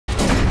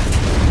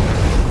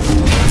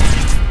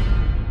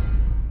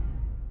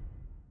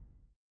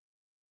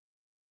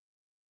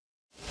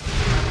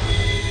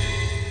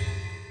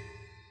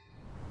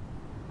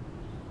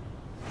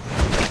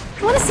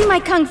my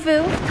kung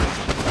fu?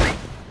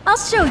 I'll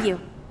show you.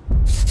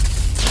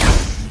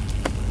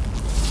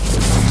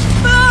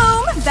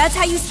 Boom! That's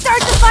how you start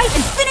the fight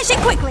and finish it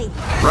quickly.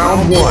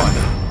 Round 1.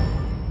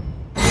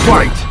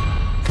 Fight!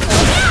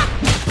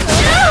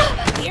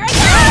 Here I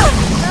go!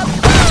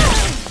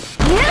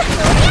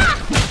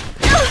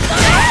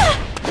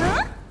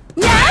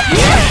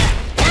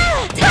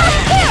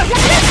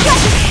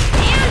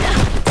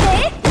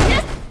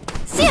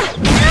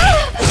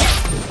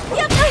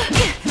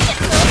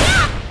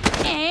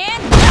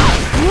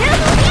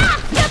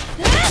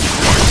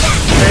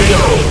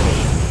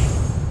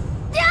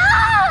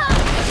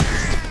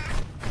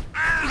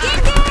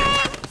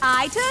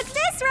 I took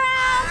this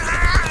round!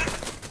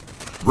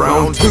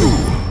 Round 2.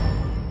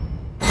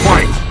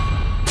 Fight!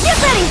 Get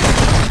ready!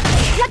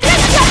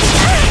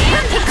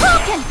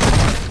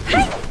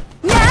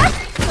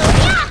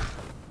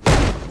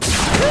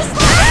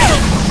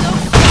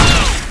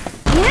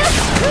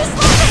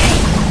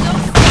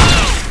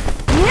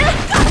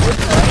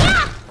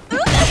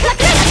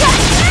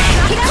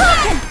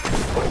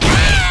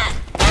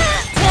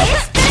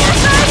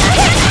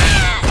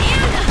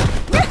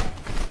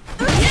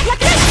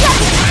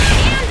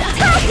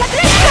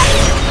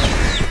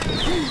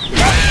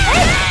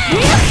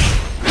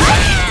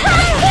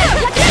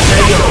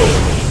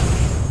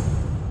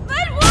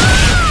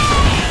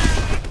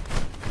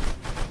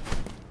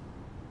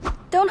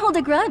 Don't hold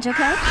a grudge,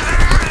 okay?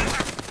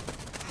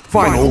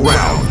 Final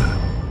round.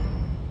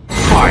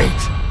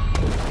 Fight!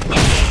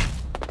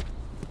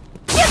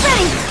 Get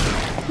ready!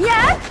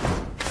 Yeah?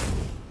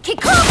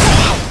 Kick off!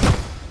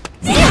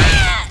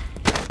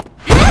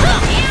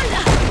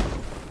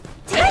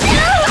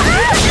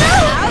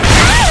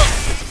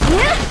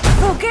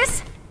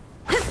 Focus!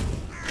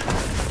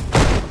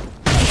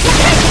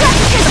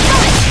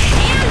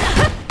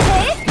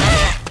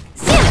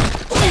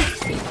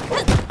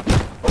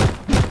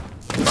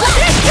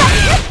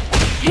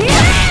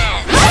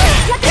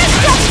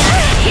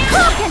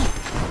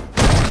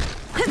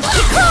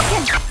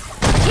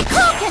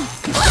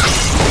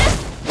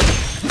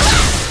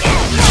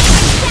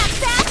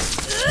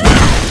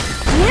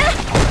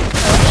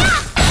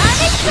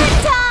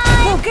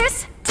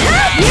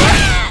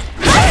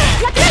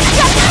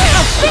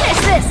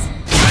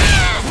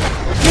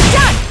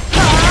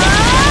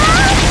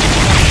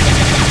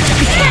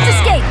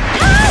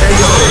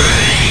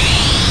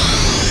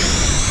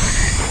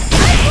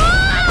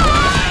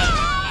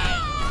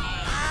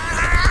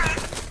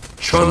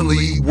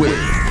 Chun-Li wins.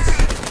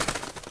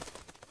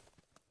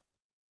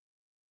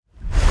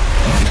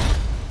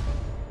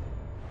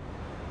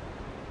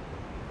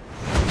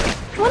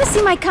 Want to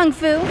see my kung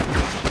fu?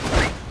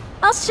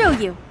 I'll show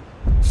you.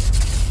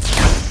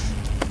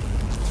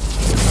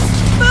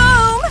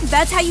 Boom!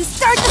 That's how you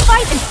start the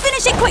fight and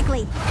finish it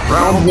quickly.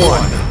 Round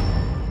 1.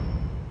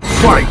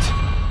 Fight!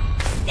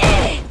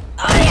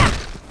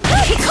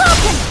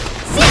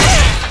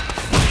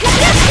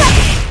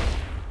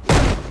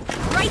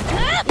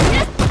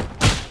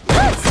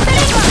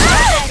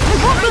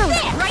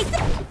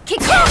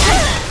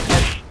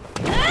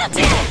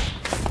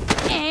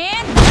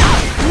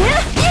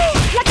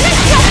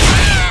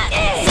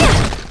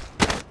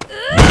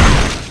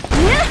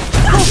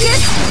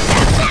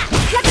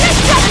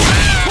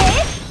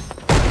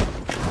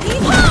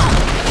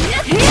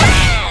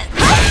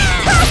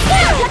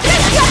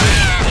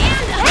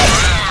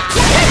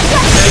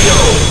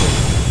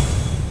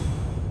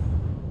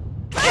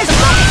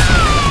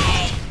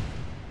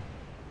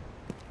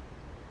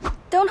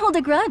 Don't hold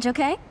a grudge,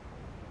 okay?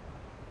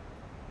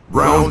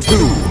 Round 2.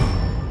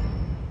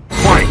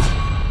 Fight!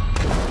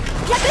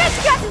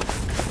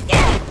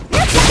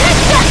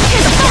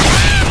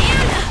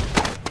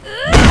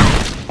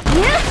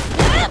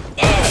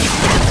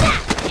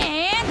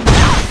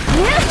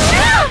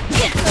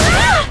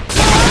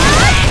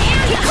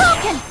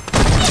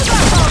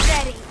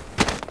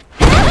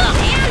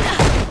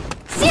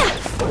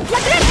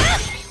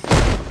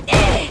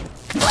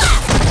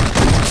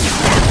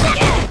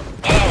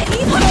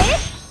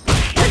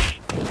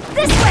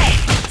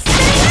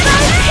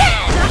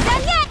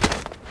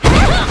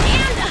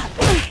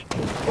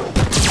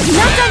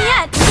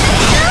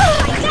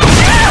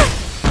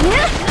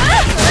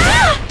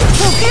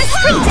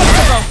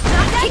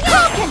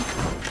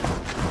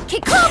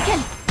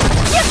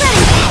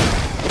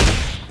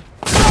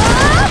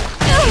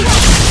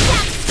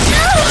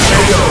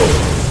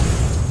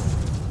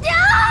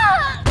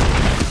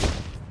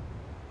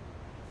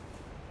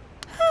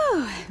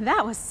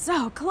 That was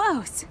so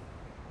close.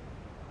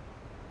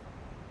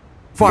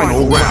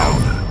 Final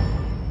round.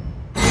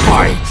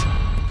 Fight!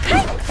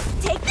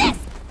 Take this!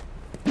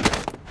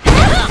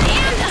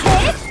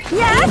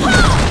 Yeah!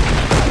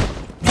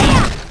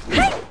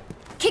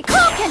 Kick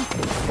Falcon!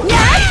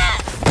 Yeah!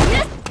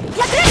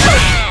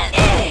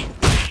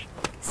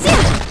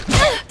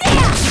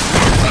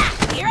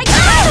 Here I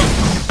go!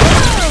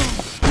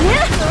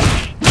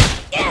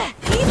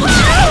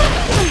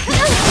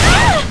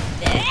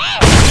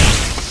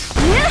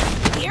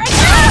 Here I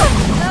go!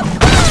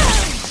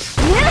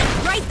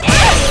 Right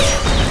there!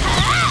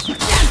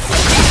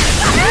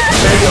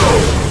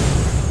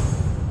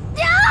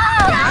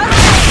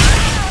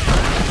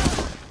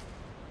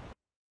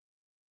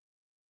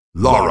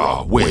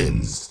 Lara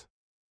wins.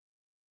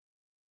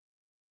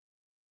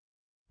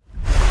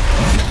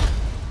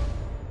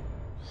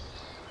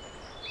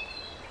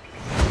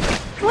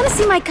 Want to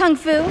see my kung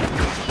fu?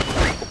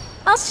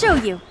 I'll show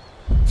you.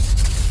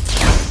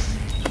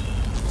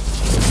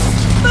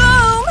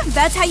 Boom!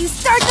 That's how you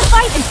start the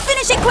fight and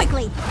finish it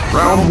quickly.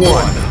 Round 1.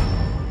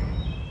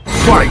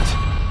 Fight!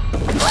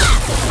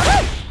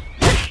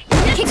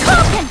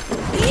 Kikoken!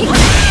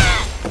 Kikoken!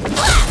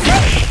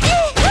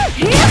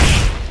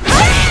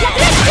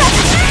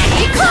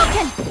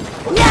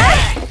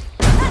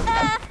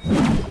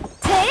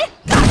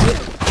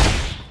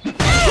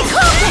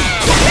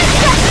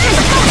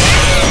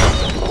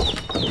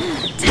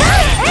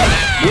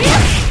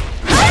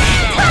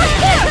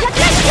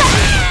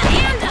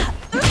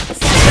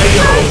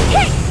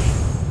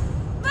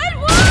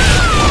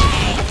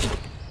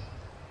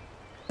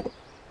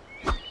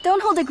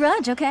 Don't hold a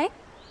grudge, okay?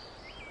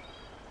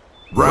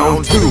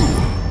 Round 2.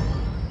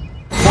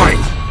 Fight!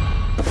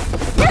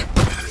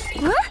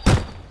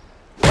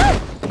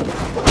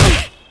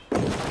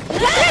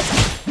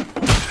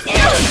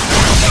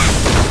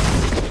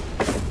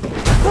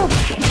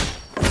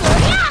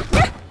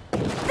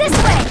 This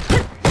way!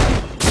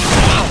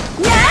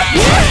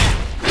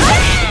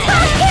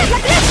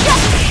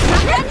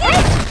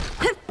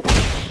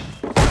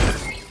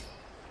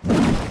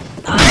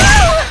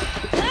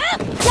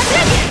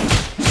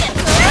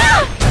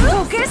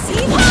 Focus!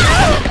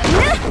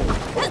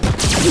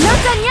 Not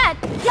done yet!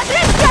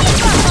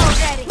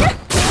 Already!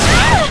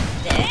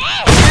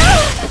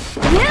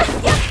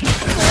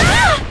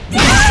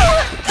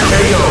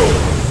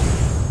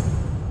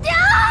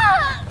 KO!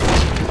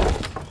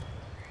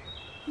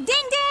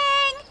 Ding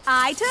ding!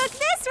 I took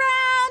this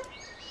round!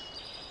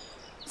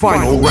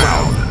 Final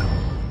round.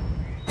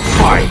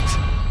 Fight!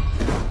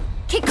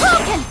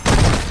 Kikoken!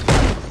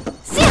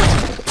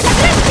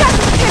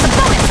 Here's a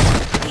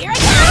bonus! Here I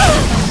go!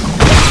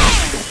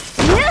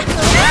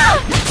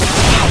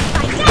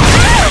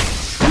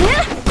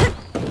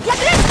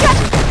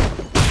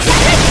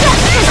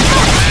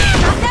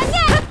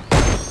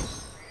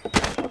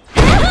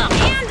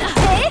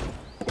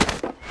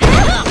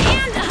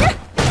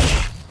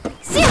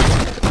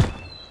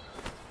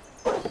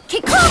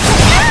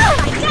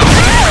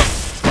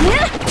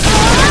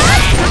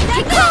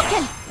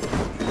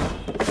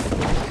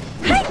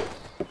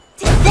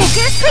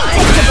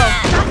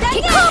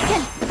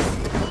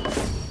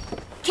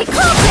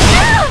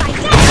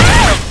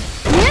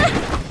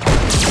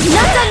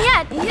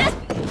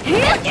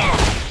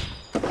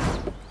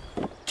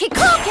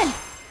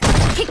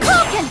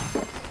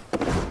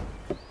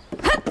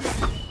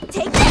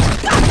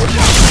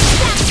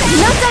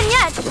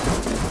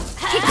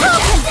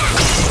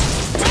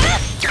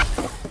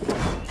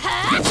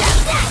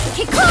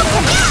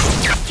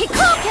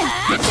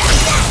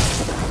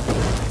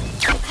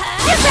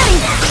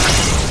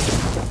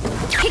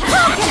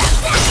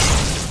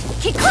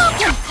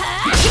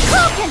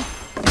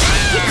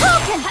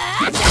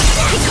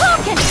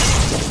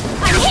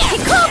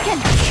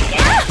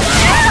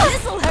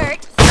 This'll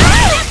hurt!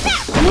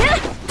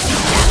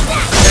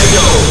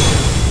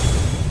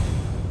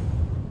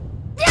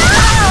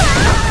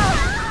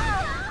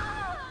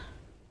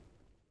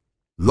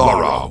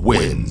 Lara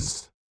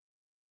wins.